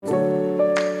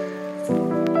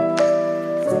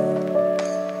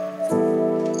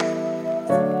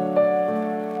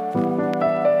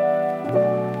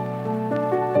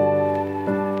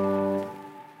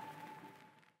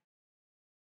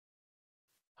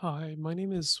Hi, my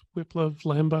name is Wiplav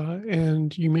Lamba,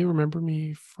 and you may remember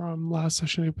me from last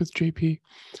session with JP.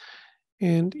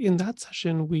 And in that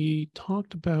session, we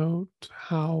talked about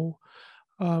how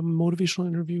motivational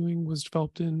interviewing was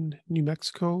developed in New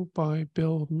Mexico by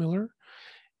Bill Miller.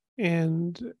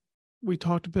 And we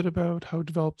talked a bit about how it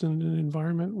developed in an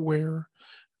environment where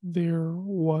there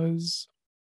was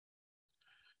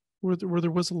where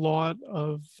there was a lot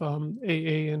of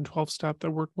AA and 12 step that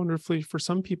worked wonderfully for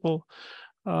some people,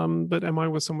 but MI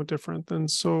was somewhat different. And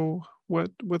so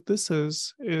what this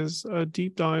is a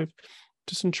deep dive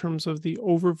just in terms of the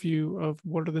overview of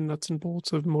what are the nuts and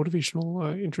bolts of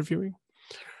motivational interviewing.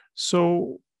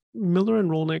 So Miller and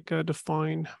Rolnick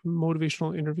define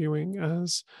motivational interviewing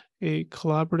as a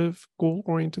collaborative,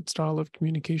 goal-oriented style of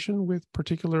communication with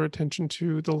particular attention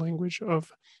to the language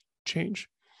of change.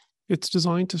 It's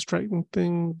designed to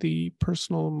strengthen the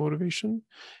personal motivation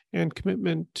and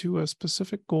commitment to a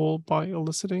specific goal by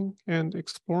eliciting and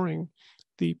exploring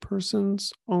the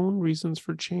person's own reasons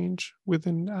for change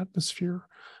within an atmosphere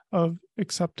of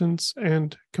acceptance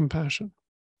and compassion.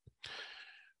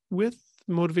 With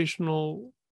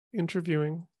motivational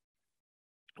interviewing,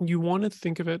 you want to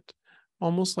think of it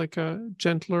almost like a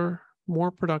gentler,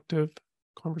 more productive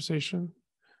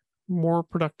more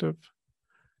productive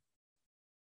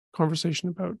conversation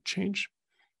about change.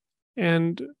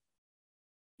 And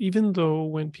even though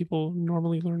when people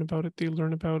normally learn about it, they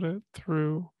learn about it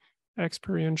through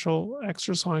experiential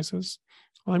exercises,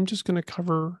 I'm just going to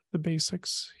cover the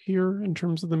basics here in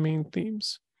terms of the main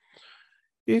themes.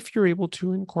 If you're able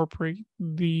to incorporate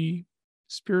the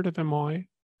spirit of MI,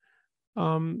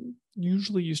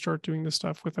 usually you start doing this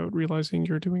stuff without realizing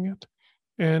you're doing it.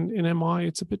 And in MI,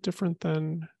 it's a bit different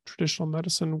than traditional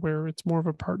medicine, where it's more of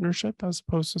a partnership as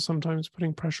opposed to sometimes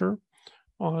putting pressure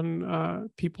on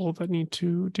people that need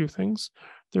to do things.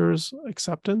 There's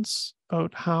acceptance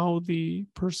about how the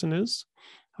person is,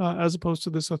 as opposed to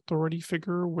this authority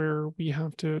figure where we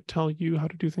have to tell you how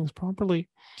to do things properly.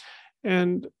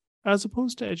 And as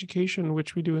opposed to education,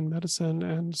 which we do in medicine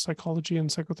and psychology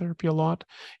and psychotherapy a lot,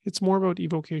 it's more about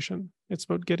evocation. It's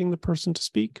about getting the person to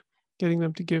speak, getting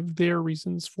them to give their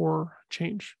reasons for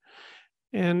change.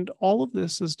 And all of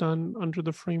this is done under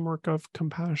the framework of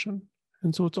compassion.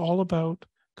 And so it's all about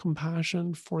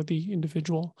compassion for the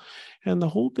individual. And the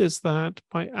hope is that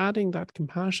by adding that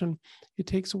compassion, it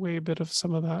takes away a bit of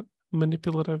some of that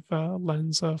manipulative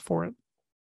lens for it.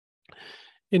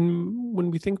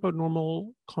 When we think about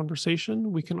normal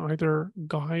conversation, we can either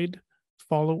guide,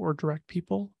 follow, or direct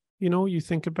people. You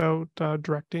think about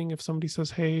directing. If somebody says,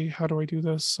 "Hey, how do I do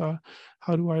this?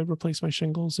 How do I replace my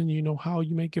shingles?" and you know how,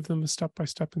 you may give them a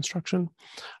step-by-step instruction.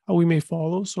 We may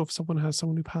follow. So if someone has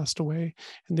someone who passed away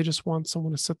and they just want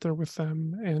someone to sit there with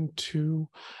them and to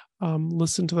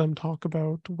listen to them talk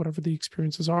about whatever the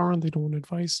experiences are, and they don't want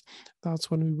advice, that's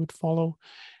when we would follow.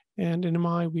 And in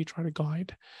MI, we try to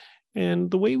guide.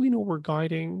 And the way we know we're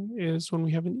guiding is when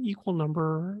we have an equal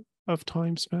number of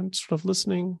time spent sort of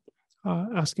listening,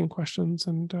 asking questions,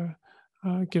 and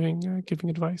giving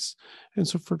advice. And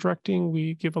so for directing,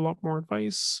 we give a lot more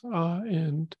advice,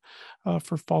 and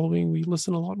for following, we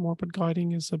listen a lot more. But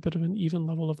guiding is a bit of an even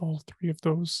level of all three of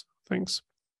those things.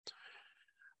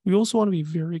 We also want to be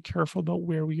very careful about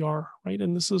where we are, right?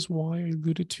 And this is why I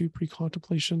alluded to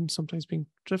pre-contemplation sometimes being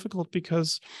difficult,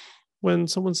 because when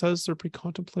someone says they're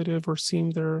pre-contemplative or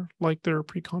seem they're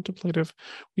pre-contemplative,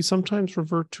 we sometimes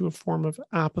revert to a form of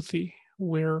apathy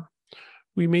where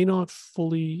we may not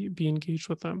fully be engaged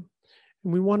with them.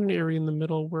 And we want an area in the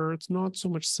middle where it's not so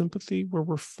much sympathy, where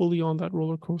we're fully on that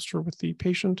roller coaster with the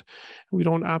patient. And we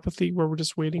don't apathy where we're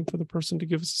just waiting for the person to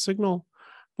give us a signal.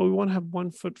 But we want to have one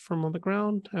foot firm on the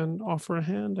ground and offer a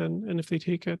hand. And if they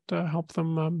take it, help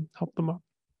them up.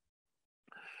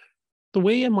 The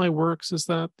way MI works is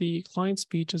that the client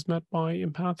speech is met by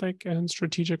empathic and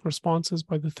strategic responses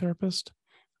by the therapist.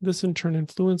 This in turn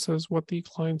influences what the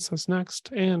client says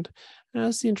next. And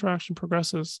as the interaction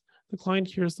progresses, the client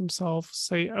hears themselves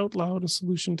say out loud a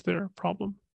solution to their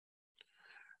problem.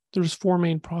 There's four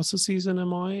main processes in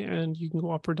MI, and you can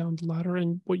go up or down the ladder.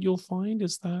 And what you'll find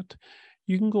is that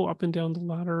you can go up and down the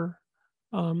ladder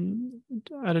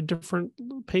at a different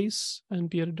pace and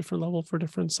be at a different level for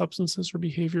different substances or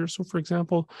behaviors. So for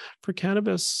example, for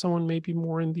cannabis, someone may be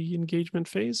more in the engagement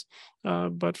phase,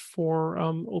 but for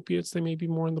opiates, they may be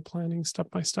more in the planning step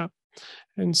by step.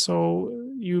 And so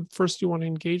you want to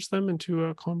engage them into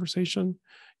a conversation.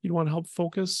 You'd want to help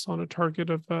focus on a target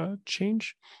of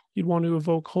change. You'd want to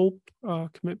evoke hope,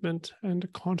 commitment,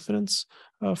 and confidence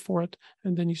for it.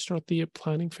 And then you start the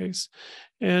planning phase.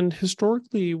 And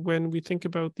historically, when we think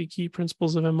about the key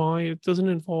principles of MI, it doesn't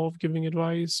involve giving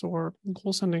advice or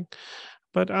goal setting.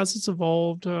 But as it's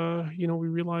evolved, we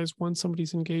realize once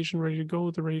somebody's engaged and ready to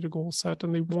go, they're ready to goal set,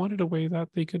 and they wanted a way that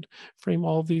they could frame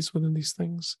all of these within these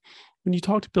things. When you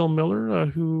talk to Bill Miller,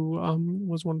 who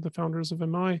was one of the founders of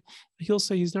MI, he'll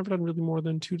say he's never done really more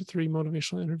than 2 to 3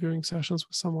 motivational interviewing sessions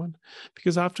with someone,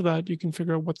 because after that, you can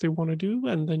figure out what they want to do,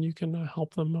 and then you can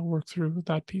help them work through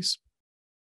that piece.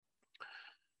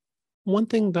 One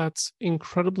thing that's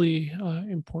incredibly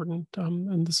important,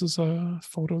 and this is a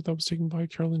photo that was taken by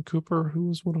Carolyn Cooper, who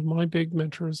was one of my big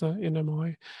mentors in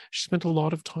MI. She spent a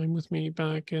lot of time with me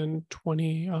back in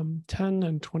 2010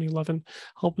 and 2011,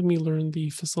 helping me learn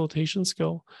the facilitation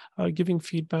skill, giving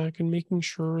feedback, and making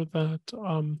sure that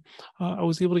I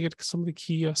was able to get some of the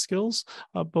key skills,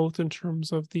 both in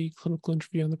terms of the clinical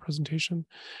interview and the presentation.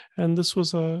 And this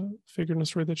was a figure in a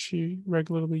story that she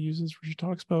regularly uses, where she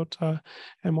talks about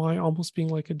MI almost being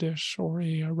like a dish or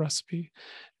a recipe.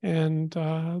 And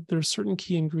there's certain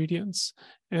key ingredients.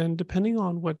 And depending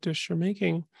on what dish you're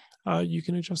making, you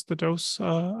can adjust the dose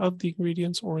of the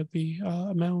ingredients, or the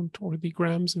amount or the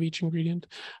grams of each ingredient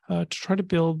to try to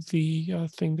build the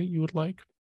thing that you would like.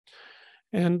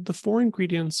 And the 4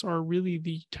 ingredients are really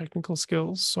the technical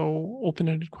skills. So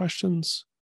open-ended questions,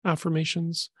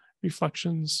 affirmations,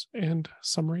 reflections, and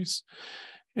summaries.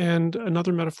 And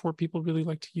another metaphor people really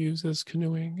like to use is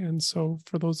canoeing. And so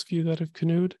for those of you that have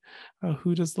canoed,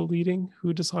 who does the leading?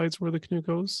 Who decides where the canoe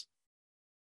goes?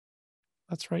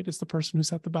 That's right, it's the person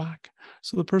who's at the back.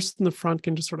 So the person in the front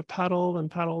can just sort of paddle and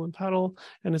paddle and paddle,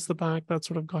 and it's the back that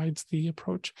sort of guides the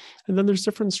approach. And then there's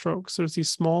different strokes. There's these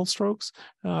small strokes,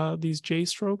 these J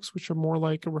strokes, which are more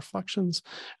like reflections.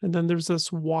 And then there's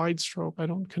this wide stroke. I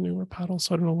don't canoe or paddle,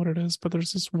 so I don't know what it is, but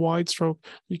there's this wide stroke.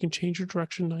 You can change your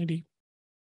direction 90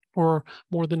 or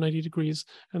more than 90 degrees,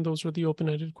 and those are the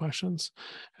open-ended questions.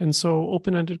 And so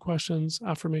open-ended questions,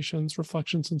 affirmations,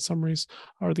 reflections, and summaries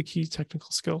are the key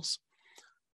technical skills.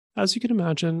 As you can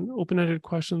imagine, open-ended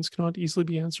questions cannot easily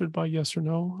be answered by yes or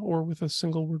no, or with a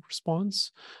single word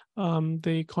response.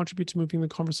 They contribute to moving the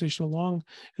conversation along,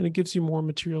 and it gives you more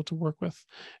material to work with.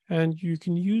 And you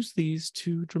can use these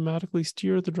to dramatically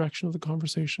steer the direction of the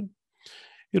conversation.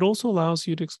 It also allows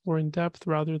you to explore in depth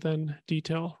rather than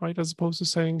detail, right? As opposed to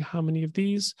saying how many of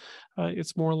these,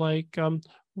 it's more like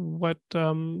what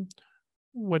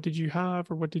did you have,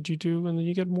 or what did you do? And then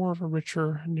you get more of a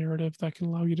richer narrative that can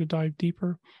allow you to dive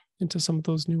deeper into some of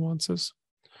those nuances.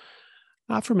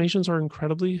 Affirmations are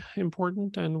incredibly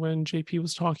important. And when JP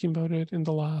was talking about it in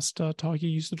the last talk, he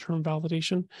used the term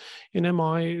validation. In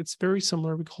MI, it's very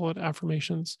similar. We call it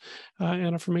affirmations.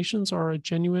 And affirmations are a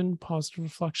genuine positive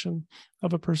reflection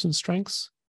of a person's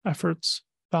strengths, efforts,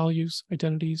 values,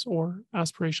 identities, or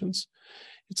aspirations.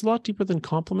 It's a lot deeper than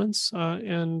compliments,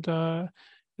 and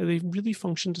they really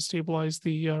function to stabilize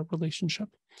the relationship.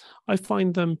 I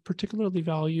find them particularly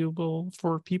valuable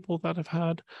for people that have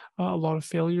had a lot of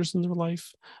failures in their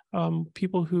life,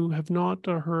 people who have not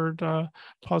heard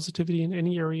positivity in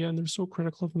any area, and they're so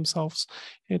critical of themselves.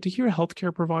 And to hear a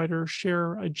healthcare provider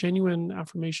share a genuine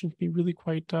affirmation can be really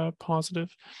quite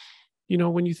positive.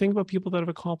 When you think about people that have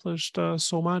accomplished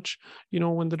so much,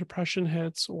 when the depression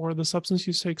hits or the substance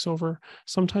use takes over,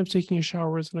 sometimes taking a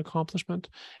shower is an accomplishment,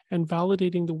 and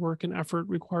validating the work and effort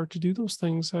required to do those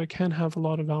things can have a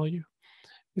lot of value.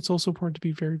 It's also important to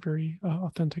be very, very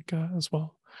authentic as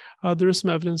well. There is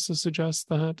some evidence to suggest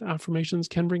that affirmations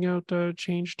can bring out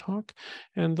change talk.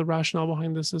 And the rationale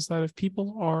behind this is that if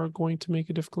people are going to make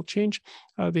a difficult change,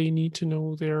 they need to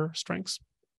know their strengths.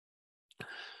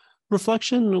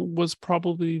 Reflection was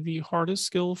probably the hardest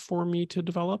skill for me to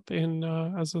develop. And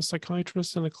as a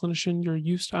psychiatrist and a clinician, you're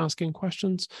used to asking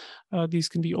questions. These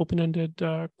can be open-ended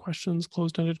questions,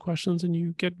 closed-ended questions, and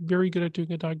you get very good at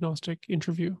doing a diagnostic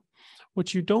interview.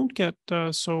 What you don't get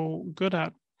so good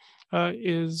at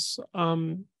is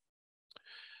how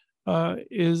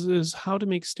to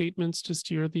make statements to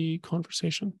steer the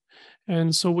conversation.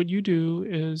 And so what you do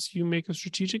is you make a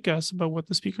strategic guess about what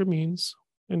the speaker means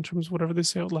in terms of whatever they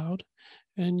say out loud,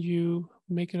 and you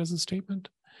make it as a statement.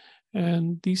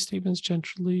 And these statements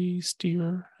gently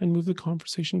steer and move the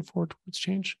conversation forward towards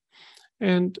change.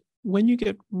 And when you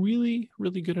get really,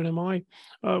 really good at MI,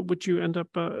 what you end up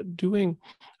doing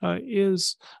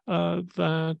is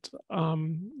that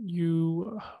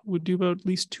you would do about at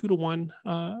least 2 to 1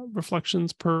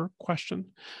 reflections per question.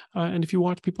 And if you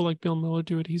watch people like Bill Miller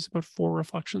do it, he's about 4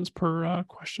 reflections per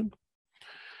question.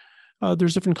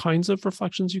 There's different kinds of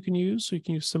reflections you can use. So you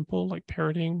can use simple, like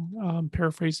parroting,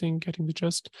 paraphrasing, getting the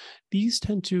gist. These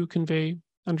tend to convey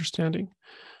understanding.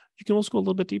 You can also go a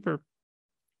little bit deeper.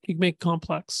 You can make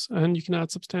complex, and you can add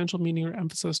substantial meaning or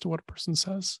emphasis to what a person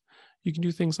says. You can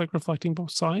do things like reflecting both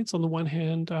sides. On the one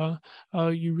hand,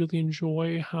 you really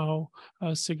enjoy how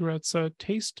cigarettes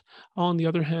taste. On the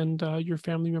other hand, your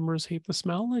family members hate the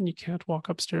smell and you can't walk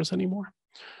upstairs anymore.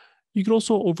 You could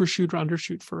also overshoot or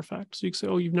undershoot for effect. So you can say,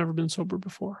 oh, you've never been sober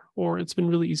before, or it's been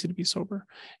really easy to be sober.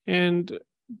 And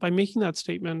by making that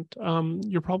statement,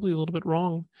 you're probably a little bit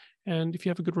wrong. And if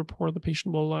you have a good rapport, the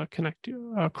patient will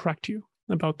correct you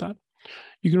about that.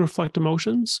 You can reflect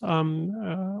emotions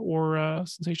or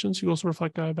sensations. You can also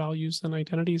reflect values and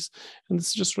identities. And this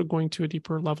is just sort of going to a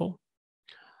deeper level.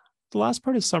 The last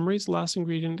part is summaries. The last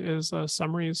ingredient is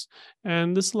summaries.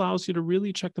 And this allows you to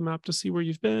really check the map to see where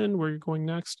you've been, where you're going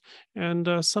next. And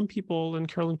some people, and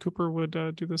Carolyn Cooper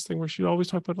would do this thing where she'd always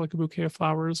talk about like a bouquet of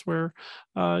flowers, where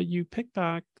you pick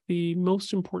back the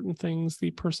most important things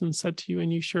the person said to you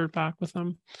and you share it back with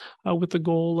them with the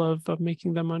goal of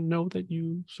making them know that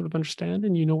you sort of understand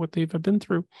and you know what they've been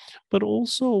through, but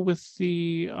also with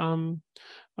the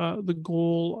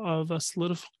goal of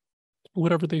solidifying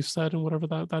whatever they've said and whatever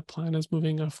that plan is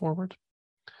moving forward.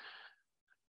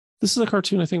 This is a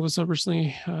cartoon I think was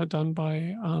originally done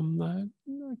by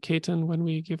Caton when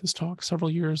we gave this talk several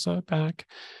years back.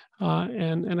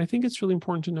 And I think it's really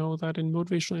important to know that in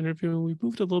motivational interviewing, we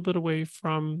moved a little bit away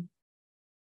from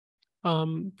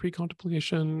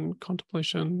pre-contemplation,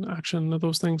 contemplation, action,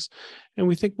 those things. And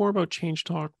we think more about change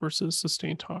talk versus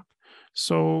sustain talk.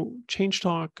 So change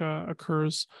talk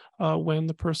occurs when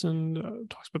the person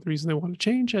talks about the reason they want to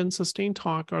change, and sustain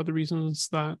talk are the reasons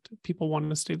that people want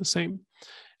to stay the same.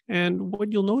 And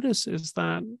what you'll notice is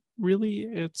that really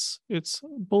it's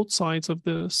both sides of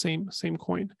the same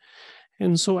coin.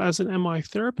 And so as an MI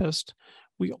therapist,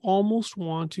 we almost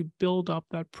want to build up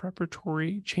that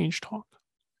preparatory change talk: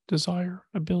 desire,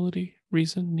 ability,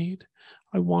 reason, need.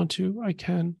 I want to, I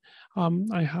can,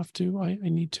 I have to, I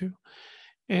need to.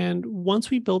 And once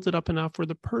we build it up enough where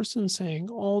the person saying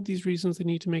all these reasons they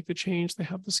need to make the change, they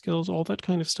have the skills, all that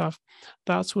kind of stuff,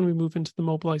 that's when we move into the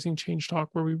mobilizing change talk,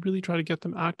 where we really try to get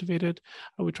them activated.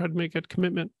 We try to make a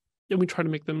commitment, and we try to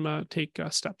make them take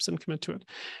steps and commit to it.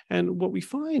 And what we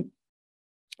find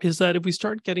is that if we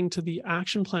start getting to the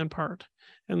action plan part,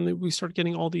 and we start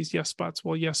getting all these yes buts,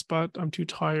 well, yes, but I'm too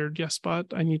tired. Yes,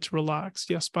 but I need to relax.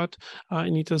 Yes, but I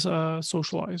need to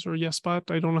socialize. Or yes, but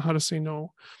I don't know how to say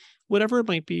no. Whatever it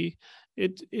might be,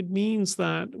 it means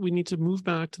that we need to move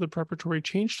back to the preparatory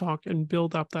change talk and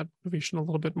build up that motivation a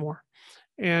little bit more.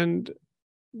 And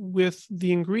with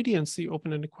the ingredients, the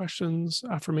open-ended questions,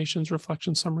 affirmations,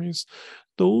 reflection summaries,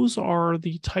 those are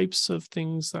the types of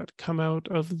things that come out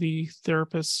of the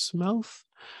therapist's mouth.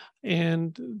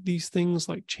 And these things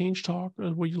like change talk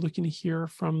are what you're looking to hear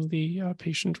from the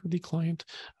patient or the client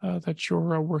that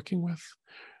you're working with.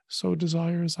 So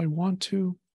desire is I want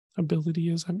to, ability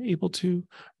is I'm able to,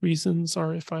 reasons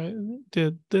are if I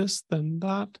did this, then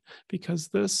that, because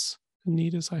this,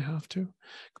 need is I have to.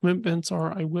 Commitments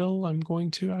are I will, I'm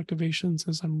going to. Activations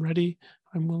is I'm ready,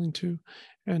 I'm willing to.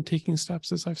 And taking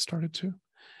steps is I've started to.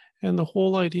 And the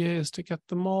whole idea is to get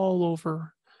them all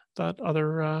over that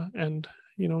other end,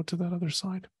 to that other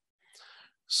side.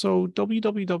 So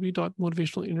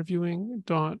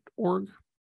www.motivationalinterviewing.org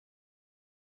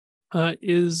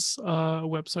is a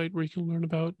website where you can learn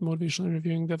about motivational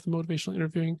interviewing. They have the Motivational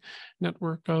Interviewing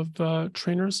network of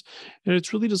trainers. And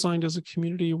it's really designed as a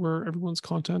community where everyone's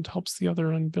content helps the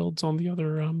other and builds on the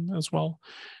other as well.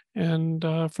 And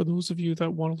for those of you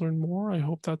that want to learn more, I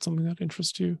hope that's something that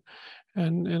interests you.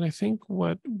 And I think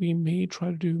what we may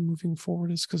try to do moving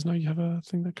forward is, because now you have a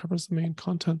thing that covers the main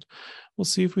content, we'll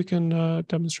see if we can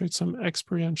demonstrate some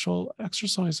experiential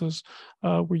exercises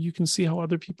where you can see how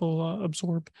other people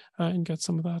absorb and get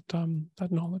some of that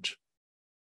knowledge.